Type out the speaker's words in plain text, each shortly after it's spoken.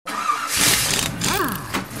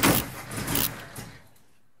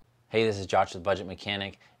Hey, this is Josh with Budget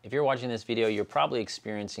Mechanic. If you're watching this video, you're probably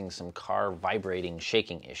experiencing some car vibrating,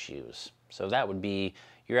 shaking issues. So that would be,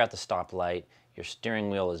 you're at the stoplight, your steering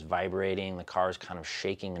wheel is vibrating, the car is kind of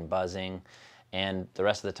shaking and buzzing, and the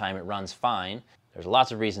rest of the time it runs fine. There's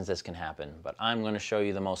lots of reasons this can happen, but I'm going to show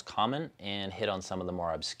you the most common and hit on some of the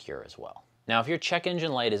more obscure as well. Now, if your check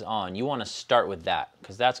engine light is on, you want to start with that,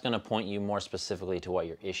 because that's going to point you more specifically to what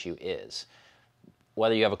your issue is.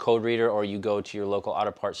 Whether you have a code reader or you go to your local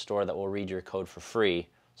auto parts store that will read your code for free,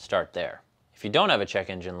 start there. If you don't have a check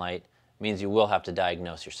engine light, it means you will have to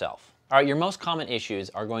diagnose yourself. All right, your most common issues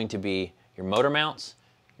are going to be your motor mounts,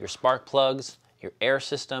 your spark plugs, your air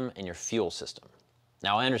system, and your fuel system.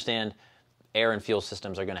 Now, I understand air and fuel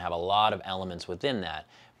systems are going to have a lot of elements within that,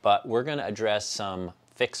 but we're going to address some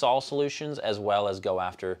fix-all solutions as well as go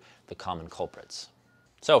after the common culprits.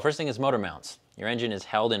 So first thing is motor mounts. Your engine is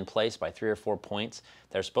held in place by 3 or 4 points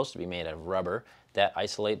that are supposed to be made out of rubber that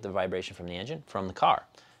isolate the vibration from the engine from the car.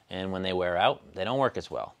 And when they wear out, they don't work as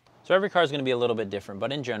well. So every car is going to be a little bit different,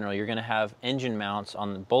 but in general, you're going to have engine mounts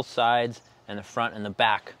on both sides and the front and the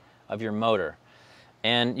back of your motor.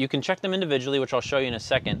 And you can check them individually, which I'll show you in a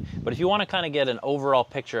second. But if you want to kind of get an overall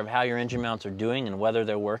picture of how your engine mounts are doing and whether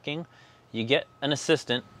they're working, you get an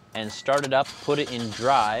assistant and start it up, put it in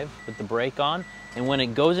drive with the brake on, and when it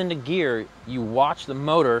goes into gear, you watch the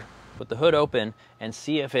motor with the hood open and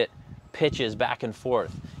see if it pitches back and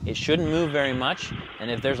forth. It shouldn't move very much,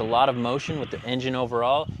 and if there's a lot of motion with the engine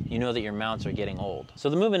overall, you know that your mounts are getting old. So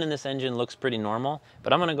the movement in this engine looks pretty normal,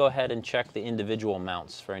 but I'm gonna go ahead and check the individual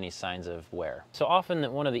mounts for any signs of wear. So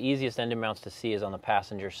often one of the easiest engine mounts to see is on the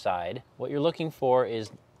passenger side. What you're looking for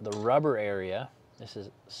is the rubber area. This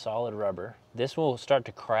is solid rubber. This will start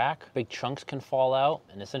to crack, big chunks can fall out,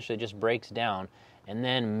 and essentially just breaks down, and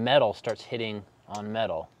then metal starts hitting on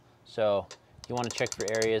metal. So you want to check for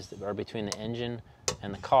areas that are between the engine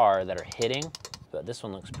and the car that are hitting, but this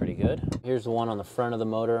one looks pretty good. Here's the one on the front of the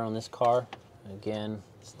motor on this car. Again,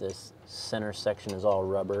 this center section is all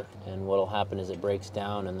rubber, and what'll happen is it breaks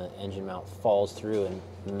down and the engine mount falls through and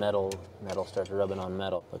metal starts rubbing on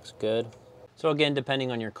metal. Looks good. So again,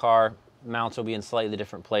 depending on your car, mounts will be in slightly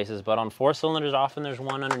different places, but on 4 cylinders, often there's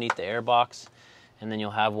one underneath the air box, and then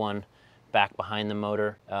you'll have one back behind the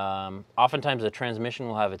motor. Oftentimes the transmission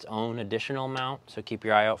will have its own additional mount, so keep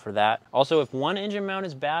your eye out for that. Also, if one engine mount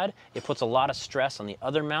is bad, it puts a lot of stress on the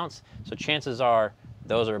other mounts, so chances are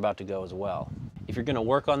those are about to go as well. If you're gonna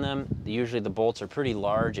work on them, usually the bolts are pretty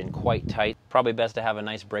large and quite tight. Probably best to have a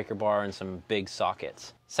nice breaker bar and some big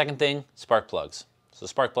sockets. Second thing, spark plugs. So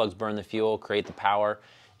spark plugs burn the fuel, create the power,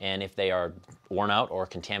 and if they are worn out or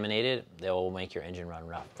contaminated, they'll make your engine run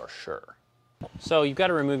rough for sure. So you've got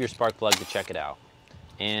to remove your spark plug to check it out.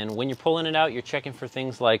 And when you're pulling it out, you're checking for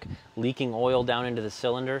things like leaking oil down into the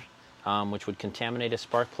cylinder, which would contaminate a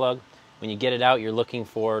spark plug. When you get it out, you're looking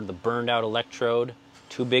for the burned out electrode,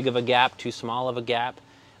 too big of a gap, too small of a gap,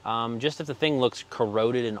 just if the thing looks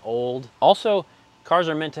corroded and old. Also, cars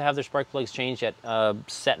are meant to have their spark plugs changed at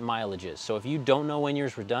set mileages. So if you don't know when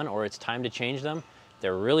yours were done or it's time to change them,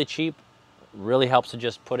 they're really cheap. Really helps to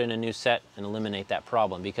just put in a new set and eliminate that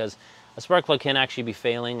problem, because a spark plug can actually be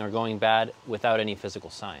failing or going bad without any physical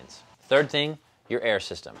signs. Third thing, your air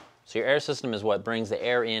system. So your air system is what brings the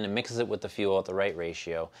air in and mixes it with the fuel at the right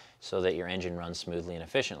ratio so that your engine runs smoothly and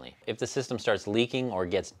efficiently. If the system starts leaking or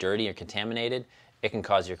gets dirty or contaminated, it can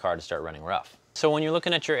cause your car to start running rough. So when you're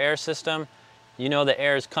looking at your air system, you know the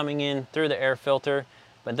air is coming in through the air filter,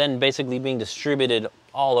 but then basically being distributed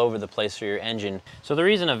all over the place for your engine. So the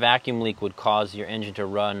reason a vacuum leak would cause your engine to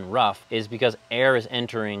run rough is because air is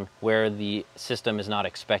entering where the system is not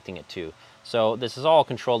expecting it to. So this is all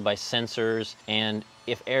controlled by sensors, and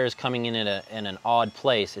if air is coming in at an odd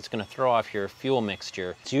place, it's going to throw off your fuel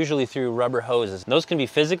mixture. It's usually through rubber hoses. Those can be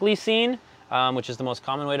physically seen, which is the most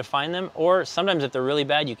common way to find them, or sometimes if they're really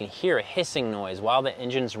bad, you can hear a hissing noise while the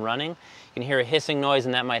engine's running. You can hear a hissing noise,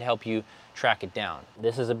 and that might help you track it down.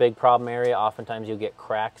 This is a big problem area. Oftentimes you'll get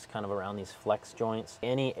cracks kind of around these flex joints.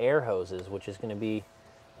 Any air hoses, which is going to be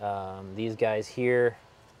these guys here,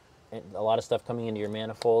 and a lot of stuff coming into your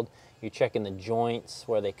manifold. You're checking the joints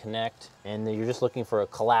where they connect, and then you're just looking for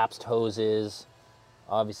collapsed hoses,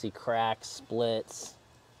 obviously cracks, splits.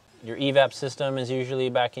 Your evap system is usually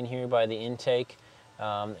back in here by the intake.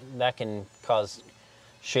 That can cause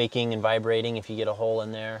shaking and vibrating if you get a hole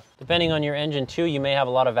in there. Depending on your engine too, you may have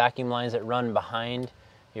a lot of vacuum lines that run behind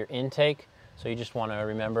your intake, so you just want to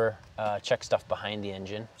remember, check stuff behind the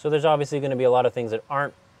engine. So there's obviously going to be a lot of things that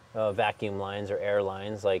aren't vacuum lines or air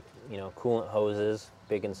lines, like coolant hoses,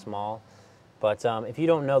 big and small. But if you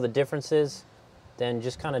don't know the differences, then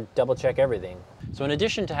just kind of double check everything. So in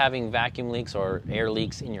addition to having vacuum leaks or air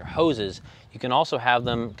leaks in your hoses, you can also have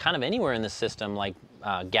them kind of anywhere in the system, like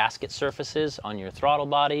gasket surfaces on your throttle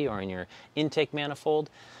body or in your intake manifold,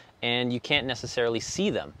 and you can't necessarily see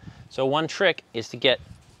them. So one trick is to get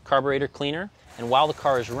carburetor cleaner, and while the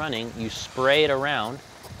car is running, you spray it around,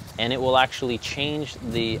 and it will actually change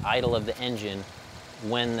the idle of the engine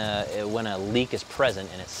when a leak is present,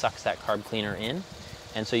 and it sucks that carb cleaner in,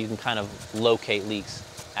 and so you can kind of locate leaks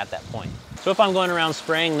at that point. So if I'm going around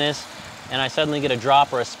spraying this and I suddenly get a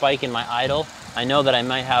drop or a spike in my idle, I know that I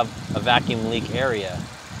might have a vacuum leak area.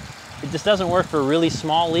 This doesn't work for really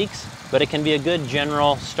small leaks, but it can be a good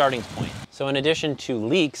general starting point. So in addition to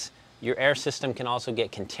leaks, your air system can also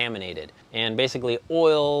get contaminated. And basically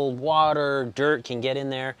oil, water, dirt can get in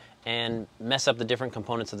there and mess up the different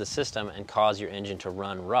components of the system and cause your engine to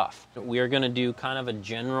run rough. We are gonna do kind of a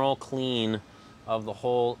general clean of the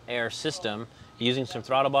whole air system using some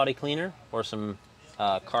throttle body cleaner or some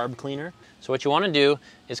carb cleaner. So what you wanna do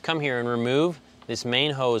is come here and remove this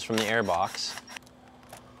main hose from the air box.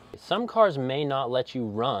 Some cars may not let you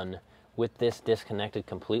run with this disconnected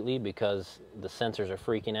completely because the sensors are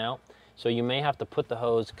freaking out. So you may have to put the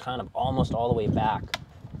hose kind of almost all the way back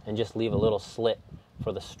and just leave a little slit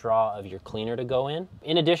for the straw of your cleaner to go in.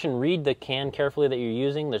 In addition, read the can carefully that you're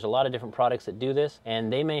using. There's a lot of different products that do this,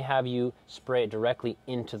 and they may have you spray it directly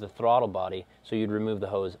into the throttle body, so you'd remove the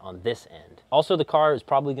hose on this end. Also, the car is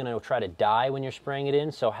probably gonna try to die when you're spraying it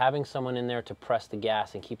in, so having someone in there to press the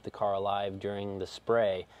gas and keep the car alive during the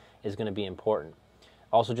spray is gonna be important.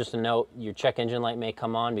 Also, just a note, your check engine light may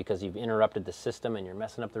come on because you've interrupted the system and you're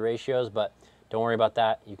messing up the ratios, but don't worry about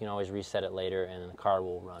that. You can always reset it later and the car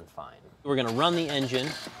will run fine. We're gonna run the engine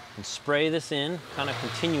and spray this in kind of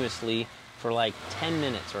continuously for like 10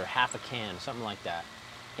 minutes or half a can, something like that.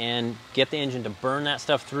 And get the engine to burn that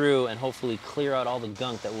stuff through and hopefully clear out all the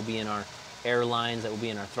gunk that will be in our air lines, that will be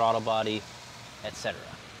in our throttle body, etc.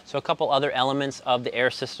 So a couple other elements of the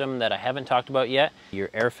air system that I haven't talked about yet. Your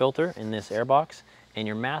air filter in this air box and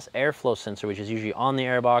your mass airflow sensor, which is usually on the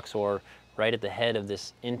air box or right at the head of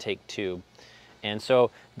this intake tube. And so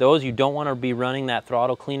those you don't want to be running that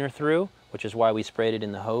throttle cleaner through, which is why we sprayed it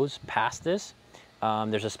in the hose past this.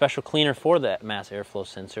 There's a special cleaner for that mass airflow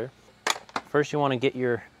sensor. First you want to get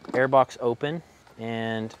your air box open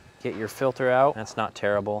and get your filter out. That's not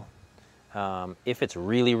terrible. If it's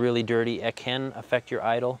really, really dirty, it can affect your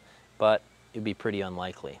idle, but it'd be pretty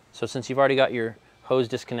unlikely. So since you've already got your hose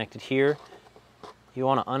disconnected here, you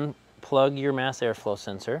want to unplug your mass airflow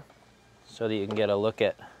sensor so that you can get a look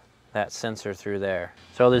at that sensor through there.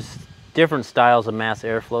 So there's different styles of mass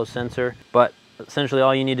airflow sensor, but essentially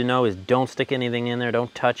all you need to know is don't stick anything in there,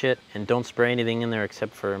 don't touch it, and don't spray anything in there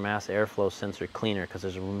except for a mass airflow sensor cleaner, because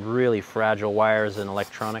there's really fragile wires and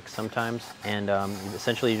electronics sometimes. And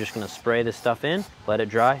essentially you're just gonna spray this stuff in, let it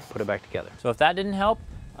dry, put it back together. So if that didn't help,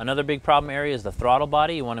 another big problem area is the throttle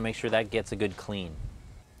body. You wanna make sure that gets a good clean.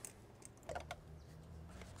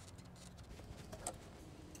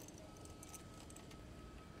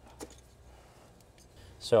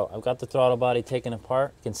 So I've got the throttle body taken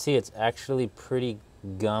apart. You can see it's actually pretty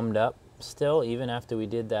gummed up still, even after we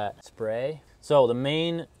did that spray. So the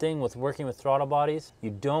main thing with working with throttle bodies, you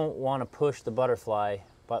don't want to push the butterfly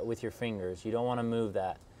but with your fingers. You don't want to move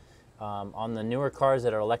that. On the newer cars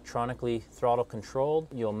that are electronically throttle controlled,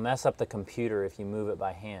 you'll mess up the computer if you move it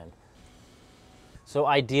by hand. So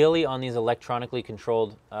ideally on these electronically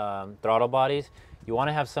controlled throttle bodies, you want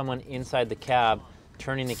to have someone inside the cab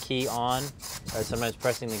turning the key on, or sometimes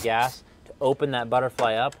pressing the gas to open that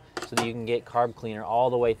butterfly up so that you can get carb cleaner all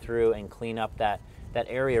the way through and clean up that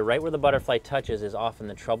area right where the butterfly touches is often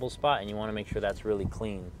the trouble spot, and you want to make sure that's really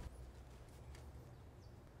clean.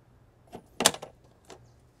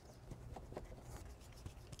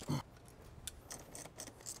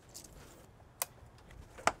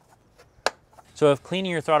 So if cleaning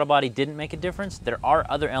your throttle body didn't make a difference, there are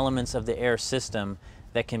other elements of the air system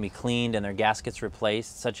that can be cleaned and their gaskets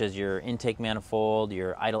replaced, such as your intake manifold,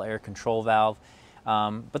 your idle air control valve.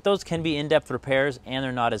 But those can be in-depth repairs and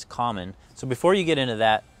they're not as common. So before you get into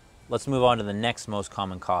that, let's move on to the next most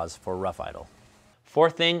common cause for rough idle.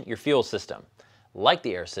 Fourth thing, your fuel system. Like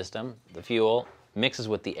the air system, the fuel mixes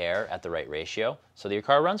with the air at the right ratio so that your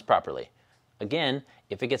car runs properly. Again,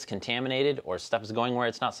 if it gets contaminated or stuff is going where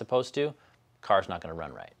it's not supposed to, the car's not going to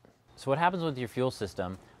run right. So what happens with your fuel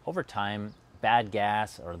system, over time, bad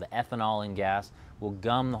gas or the ethanol in gas will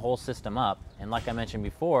gum the whole system up, and like I mentioned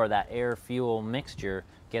before, that air fuel mixture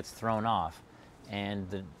gets thrown off and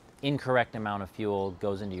the incorrect amount of fuel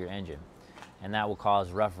goes into your engine, and that will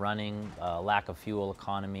cause rough running, lack of fuel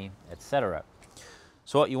economy, etc.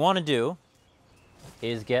 So what you want to do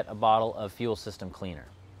is get a bottle of fuel system cleaner.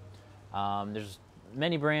 There's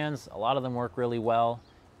many brands, a lot of them work really well.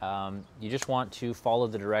 You just want to follow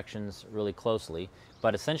the directions really closely,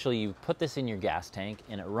 but essentially you put this in your gas tank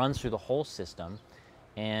and it runs through the whole system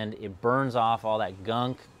and it burns off all that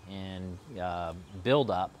gunk and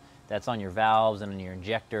buildup that's on your valves and on your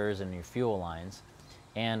injectors and your fuel lines,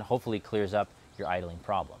 and hopefully clears up your idling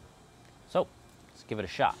problem. So let's give it a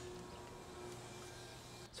shot.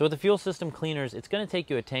 So with the fuel system cleaners, it's going to take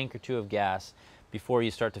you a tank or two of gas before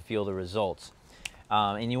you start to feel the results.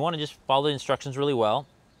 And you want to just follow the instructions really well.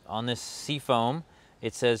 On this Seafoam,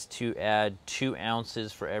 it says to add 2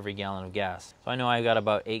 ounces for every gallon of gas. So I know I've got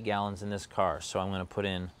about 8 gallons in this car, so I'm going to put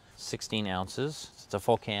in 16 ounces. It's a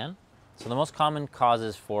full can. So the most common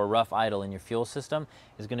causes for rough idle in your fuel system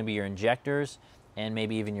is going to be your injectors and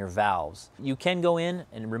maybe even your valves. You can go in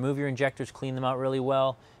and remove your injectors, clean them out really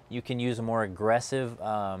well. You can use a more aggressive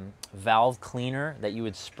valve cleaner that you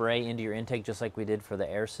would spray into your intake just like we did for the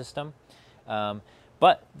air system.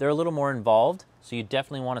 But they're a little more involved, so you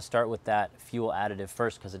definitely want to start with that fuel additive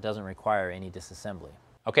first because it doesn't require any disassembly.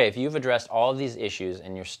 Okay, if you've addressed all of these issues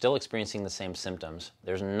and you're still experiencing the same symptoms,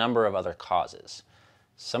 there's a number of other causes.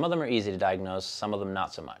 Some of them are easy to diagnose, some of them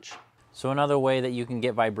not so much. So another way that you can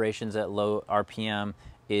get vibrations at low RPM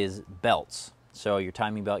is belts. So your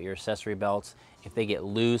timing belt, your accessory belts, if they get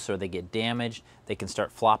loose or they get damaged, they can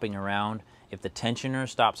start flopping around. If the tensioner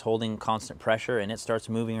stops holding constant pressure and it starts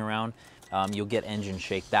moving around, you'll get engine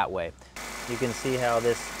shake that way. You can see how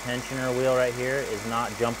this tensioner wheel right here is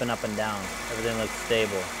not jumping up and down. Everything looks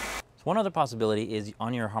stable. So one other possibility is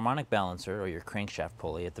on your harmonic balancer or your crankshaft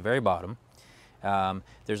pulley at the very bottom,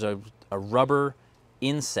 there's a rubber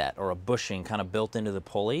inset or a bushing kind of built into the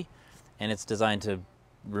pulley, and it's designed to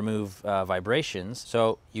remove vibrations.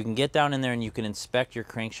 So you can get down in there and you can inspect your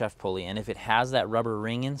crankshaft pulley, and if it has that rubber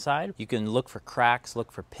ring inside, you can look for cracks,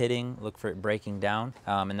 look for pitting, look for it breaking down,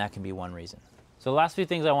 and that can be one reason. So the last few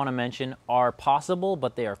things I want to mention are possible,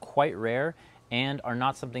 but they are quite rare and are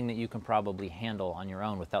not something that you can probably handle on your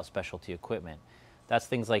own without specialty equipment. That's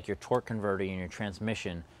things like your torque converter in your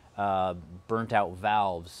transmission, burnt out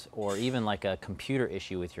valves, or even like a computer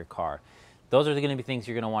issue with your car. Those are going to be things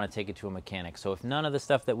you're going to want to take it to a mechanic. So if none of the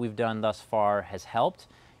stuff that we've done thus far has helped,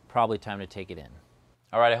 probably time to take it in.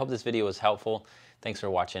 All right, I hope this video was helpful. Thanks for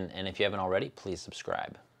watching, and if you haven't already, please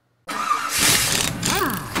subscribe.